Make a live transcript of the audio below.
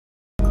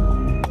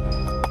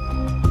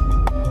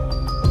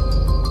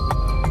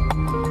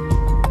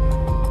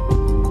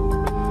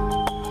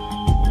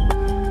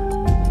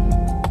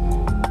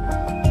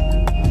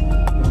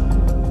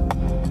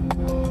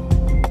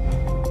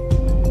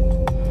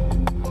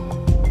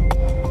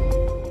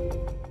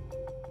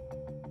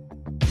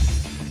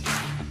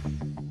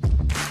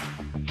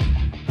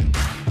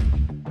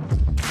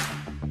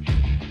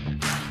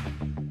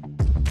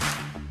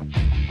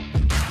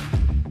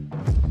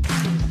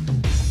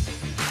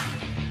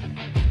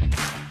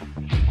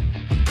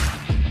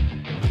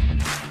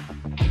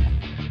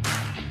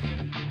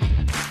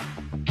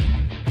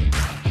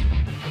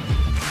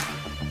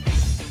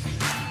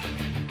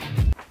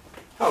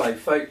Hello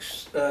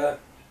folks,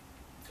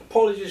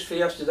 apologies for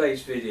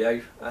yesterday's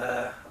video.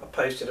 I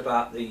posted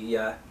about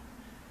the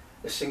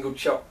single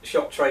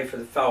shot tray for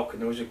the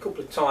Falcon. There was a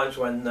couple of times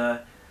when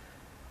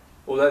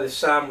although the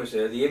sound was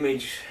there, the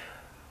image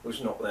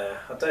was not there.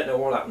 I don't know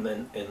what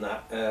happened in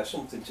that,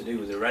 something to do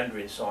with the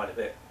rendering side of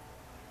it,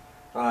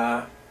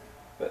 but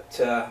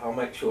I'll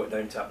make sure it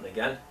don't happen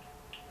again.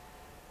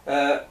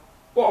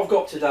 What I've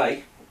got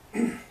today,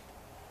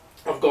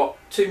 I've got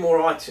two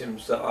more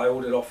items that I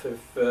ordered off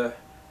of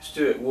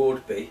Stuart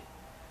Waudby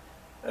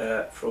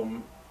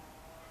from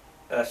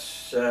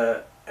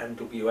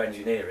SMW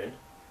Engineering,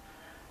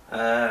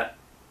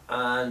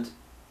 and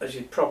as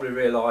you'd probably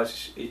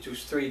realise, it was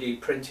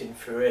 3D printing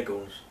for air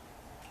guns.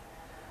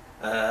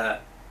 On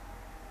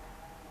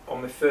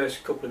my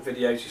first couple of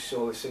videos you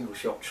saw the single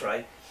shot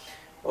tray.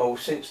 Well,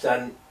 since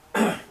then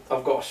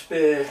I've got a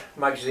spare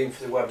magazine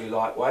for the Webley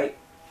LiteW8.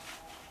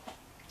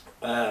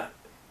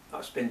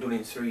 That's been done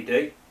in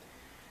 3D.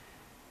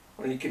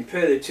 When you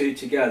compare the two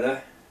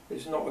together,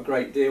 there's not a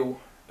great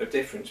deal of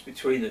difference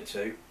between the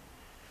two.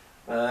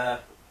 And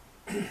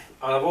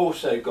I've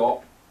also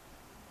got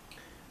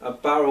a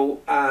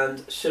barrel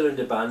and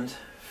cylinder band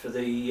for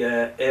the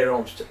Air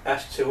Arms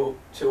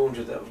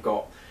S200 that I've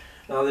got.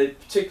 Now the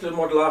particular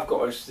model I've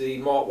got is the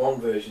Mark 1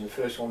 version, the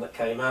first one that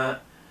came out.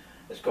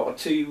 It's got a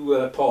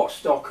two-part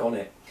stock on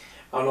it,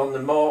 and on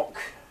the Mark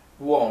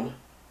 1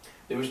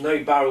 there was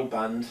no barrel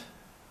band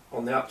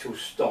on the actual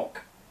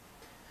stock,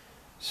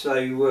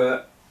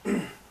 so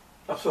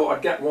I thought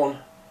I'd get one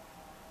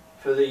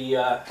for the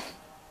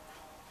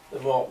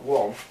Mark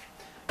 1,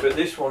 but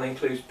this one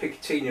includes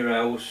picatinni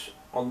rails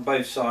on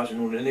both sides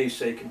and underneath,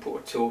 so you can put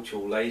a torch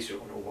or laser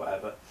on or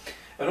whatever.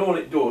 And all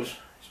it does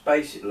is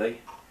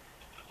basically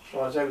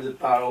slides over the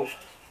barrel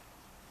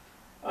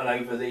and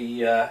over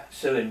the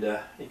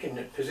cylinder. You can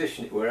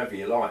position it wherever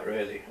you like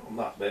really on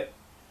that bit,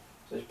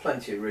 so there's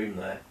plenty of room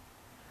there.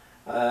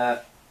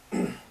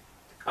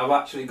 I've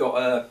actually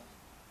got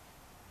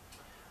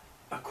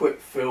a quick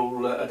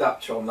fill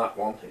adapter on that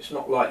one. It's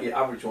not like your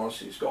average one,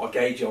 so it's got a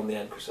gauge on the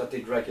end, because I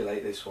did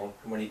regulate this one.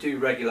 And when you do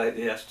regulate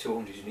the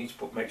S200, you need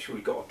to make sure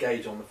you've got a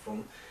gauge on the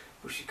front,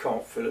 because you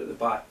can't fill at the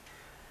back.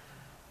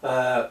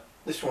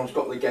 This one's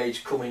got the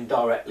gauge coming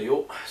directly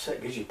up, so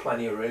it gives you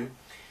plenty of room.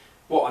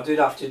 What I did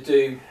have to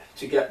do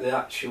to get the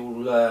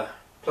actual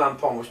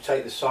clamp on was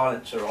take the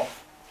silencer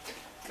off.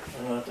 I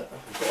don't know if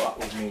I've got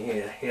that with me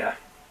here. Yeah.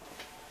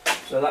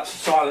 So that's the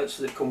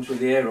silencer that comes with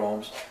the Air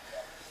Arms,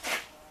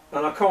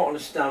 and I can't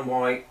understand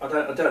why. I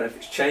don't know if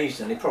it's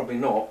changed any, probably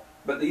not,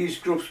 but they use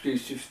grub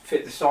screws to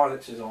fit the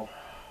silencers on.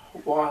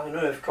 Why on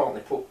earth can't they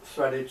put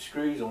threaded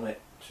screws on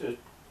it to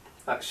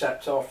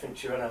accept half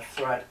inch and a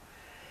thread?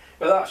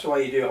 But that's the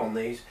way you do it on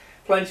these.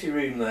 Plenty of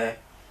room there.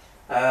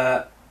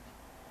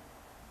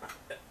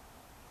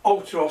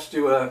 Ultros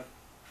do a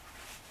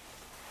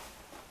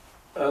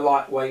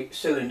lightweight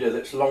cylinder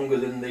that's longer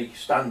than the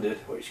standard,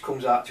 which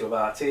comes out to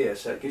about here,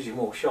 so it gives you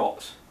more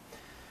shots.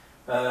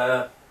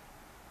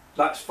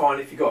 That's fine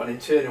if you've got an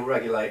internal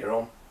regulator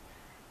on,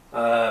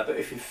 but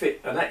if you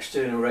fit an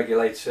external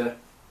regulator,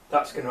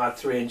 that's going to add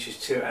 3 inches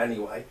to it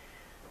anyway.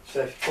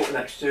 So if you put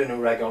an external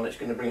reg on, it's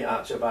going to bring it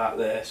out to about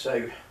there.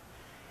 So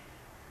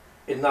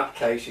in that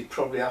case you'd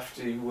probably have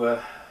to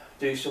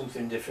do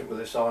something different with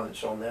the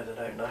silencer on there. I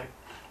don't know,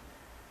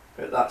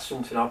 but that's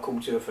something I'll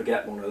come to if I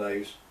get one of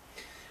those.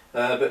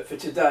 But for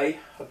today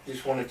I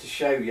just wanted to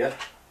show you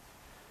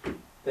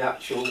the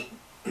actual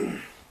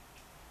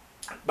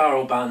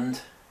barrel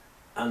band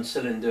and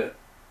cylinder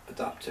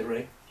adapter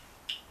ring,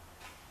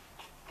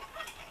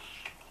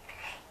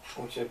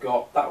 which I've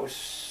got. That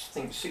was, I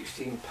think,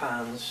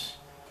 £16,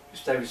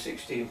 just over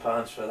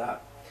 £16 for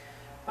that,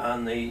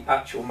 and the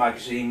actual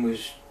magazine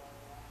was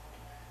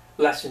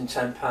less than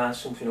 £10,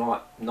 something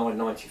like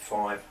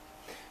 £9.95.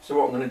 So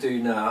what I'm going to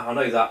do now, I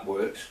know that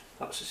works,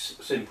 that's a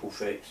simple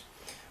fix.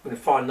 I'm going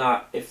to find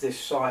out if this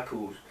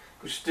cycles,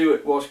 because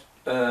Stuart was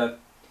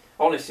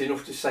honest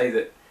enough to say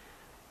that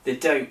they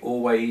don't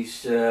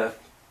always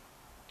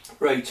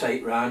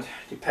rotate round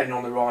depending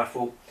on the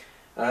rifle.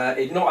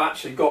 He'd not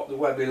actually got the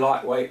Webley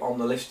LiteW8 on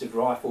the list of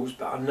rifles,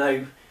 but I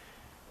know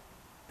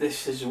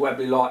this is a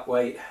Webley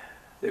LiteW8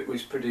 that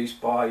was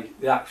produced by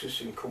the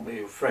Axelson company,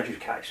 of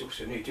Frederick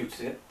Axelson, who did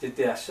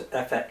the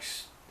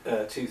FX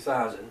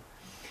 2000.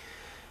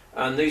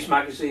 And these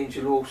magazines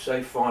you'll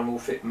also find will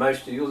fit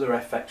most of the other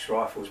FX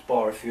rifles,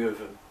 bar a few of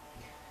them.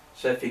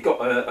 So if you've got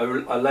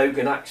a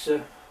Logan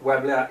Axer,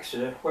 Webley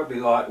Axer, Webley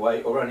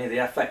LiteW8, or any of the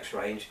FX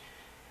range,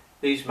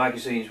 these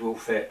magazines will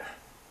fit.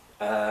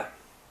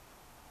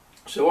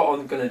 So what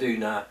I'm going to do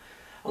now,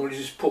 I'm going to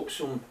just put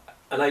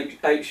an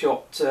 8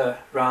 shot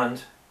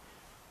round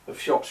of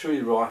shots through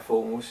the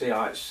rifle, and we'll see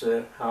how it's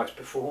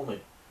performing.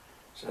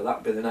 So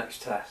that'll be the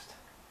next test.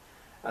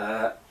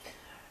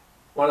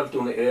 When I've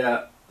done it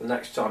here, the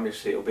next time you'll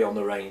see it'll be on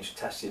the range,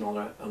 testing on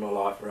a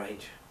live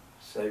range.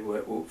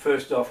 So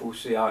first off we'll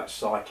see how it's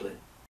cycling.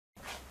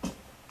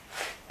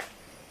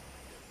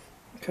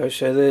 Okay,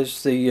 so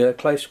there's the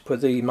close-up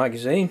of the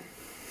magazine,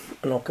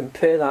 and I'll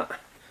compare that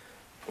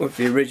with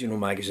the original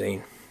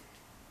magazine.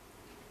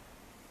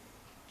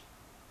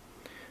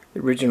 The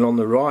original on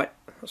the right,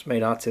 that's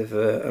made out of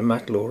a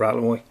metal or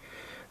alloy.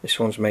 This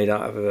one's made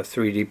out of a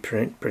 3D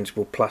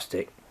printable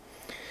plastic.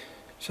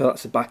 So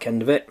that's the back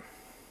end of it.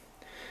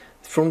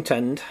 The front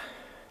end,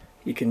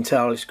 you can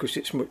tell it's because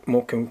it's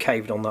more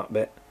concaved on that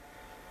bit.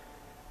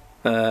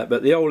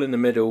 But the hole in the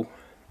middle,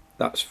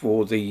 that's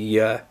for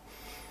the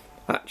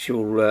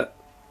actual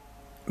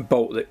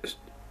bolt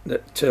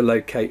that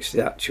locates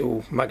the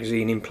actual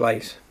magazine in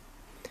place.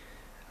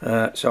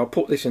 So I'll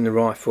put this in the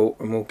rifle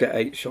and we'll get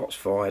 8 shots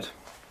fired.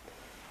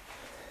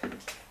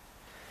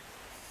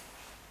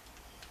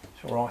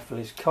 So rifle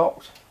is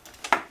cocked.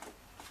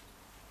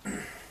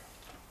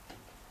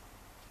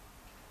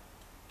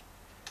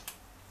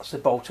 That's the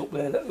bolt up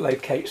there that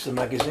locates the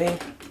magazine.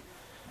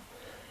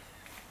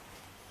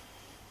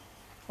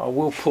 I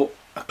will put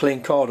a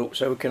clean card up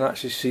so we can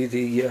actually see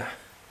the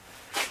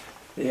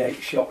 8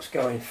 shots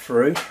going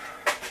through.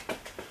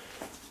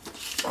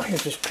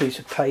 Here's this piece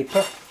of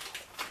paper.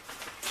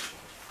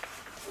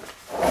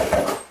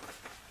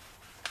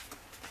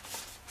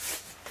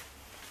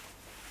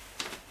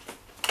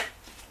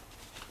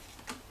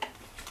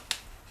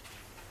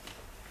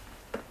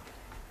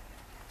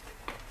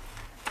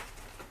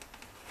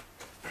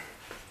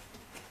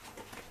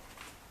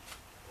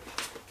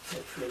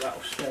 Hopefully that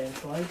will stay in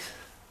place.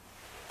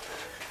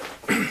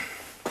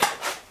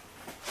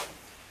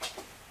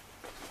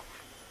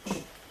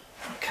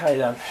 Okay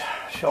then,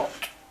 shot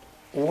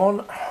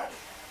 1.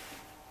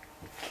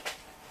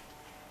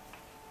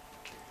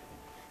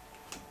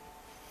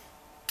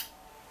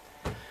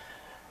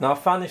 Now I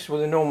found this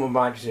with a normal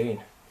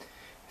magazine.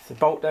 If the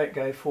bolt don't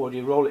go forward,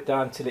 you roll it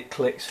down till it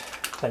clicks,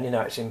 then you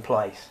know it's in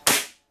place.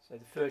 So the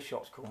first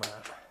shot's come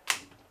out.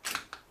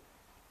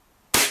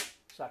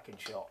 Second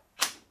shot.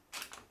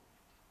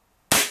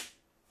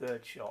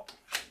 Third shot.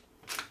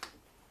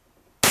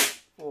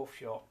 Fourth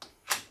shot.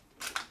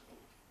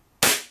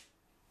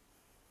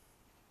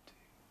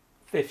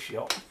 Fifth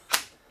shot.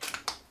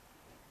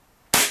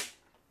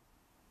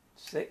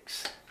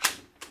 6.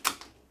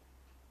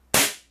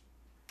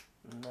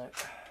 No.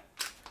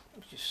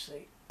 Let's just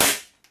see.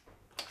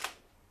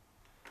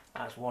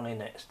 There's one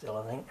in it still,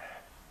 I think.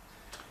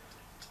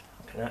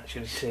 I can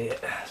actually see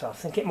it. So I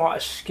think it might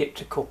have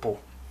skipped a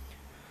couple.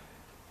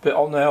 But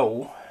on the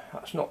whole,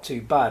 that's not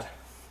too bad.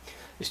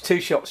 There's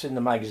 2 shots in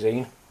the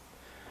magazine.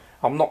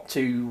 I'm not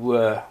too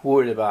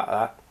worried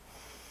about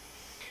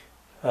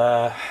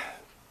that.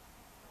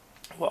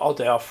 What I'll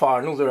do, I'll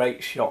fire another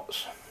 8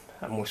 shots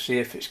and we'll see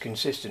if it's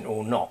consistent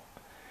or not.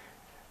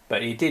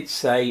 But he did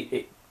say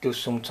it does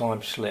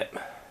sometimes slip.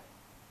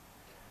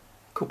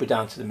 Could be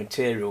down to the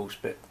materials,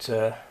 but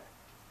the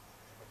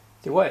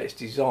way it's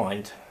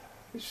designed,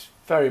 it's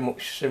very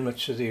much similar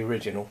to the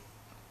original.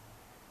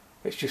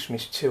 It's just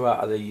missed 2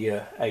 out of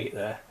the 8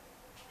 there.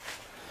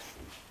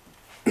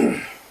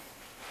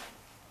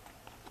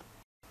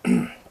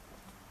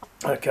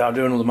 Okay, I'll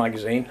do another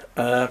magazine.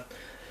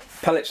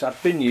 Pellets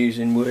I've been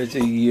using were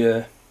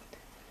the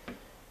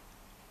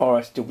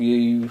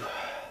RSW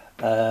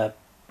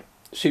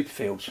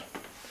Superfields.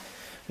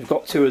 We've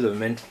got 2 of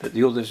them in, but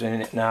the others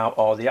in it now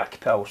are the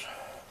Acapels.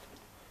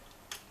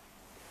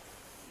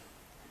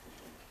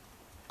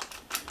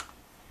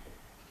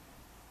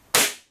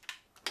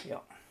 Yeah.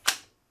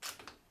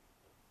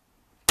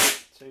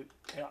 2,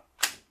 yeah.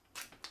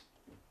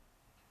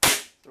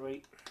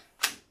 3,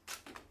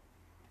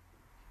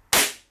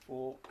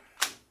 4,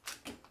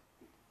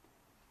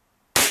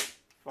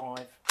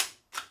 5,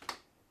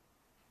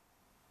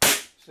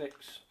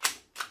 6,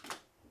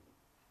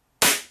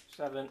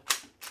 7,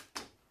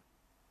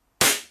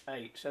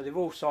 8. So they've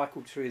all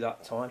cycled through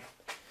that time.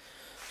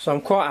 So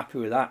I'm quite happy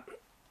with that.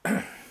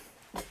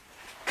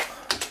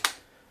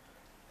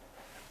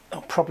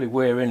 I'll probably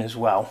wear in as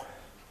well.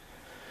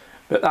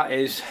 But that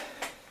is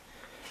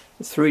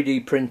the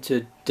 3D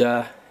printed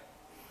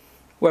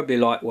Webley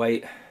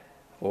LiteW8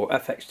 or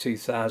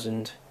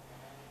FX2000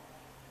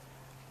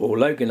 or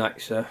Logan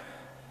AXA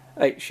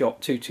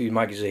 8-shot 2.2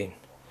 magazine.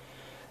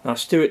 Now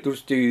Stuart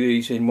does do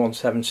these in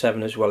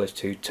 177 as well as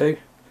 2.2.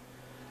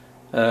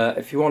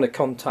 If you want to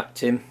contact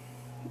him,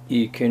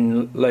 you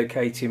can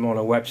locate him on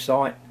a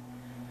website.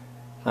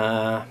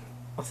 I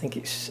think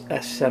it's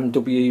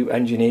SMW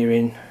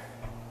Engineering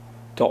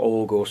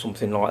 .org or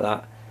something like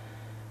that.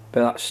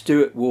 But that's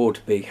Stuart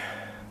Waudby.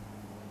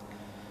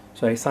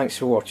 So thanks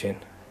for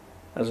watching.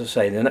 As I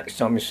say, the next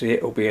time you see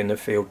it will be in the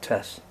field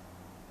test.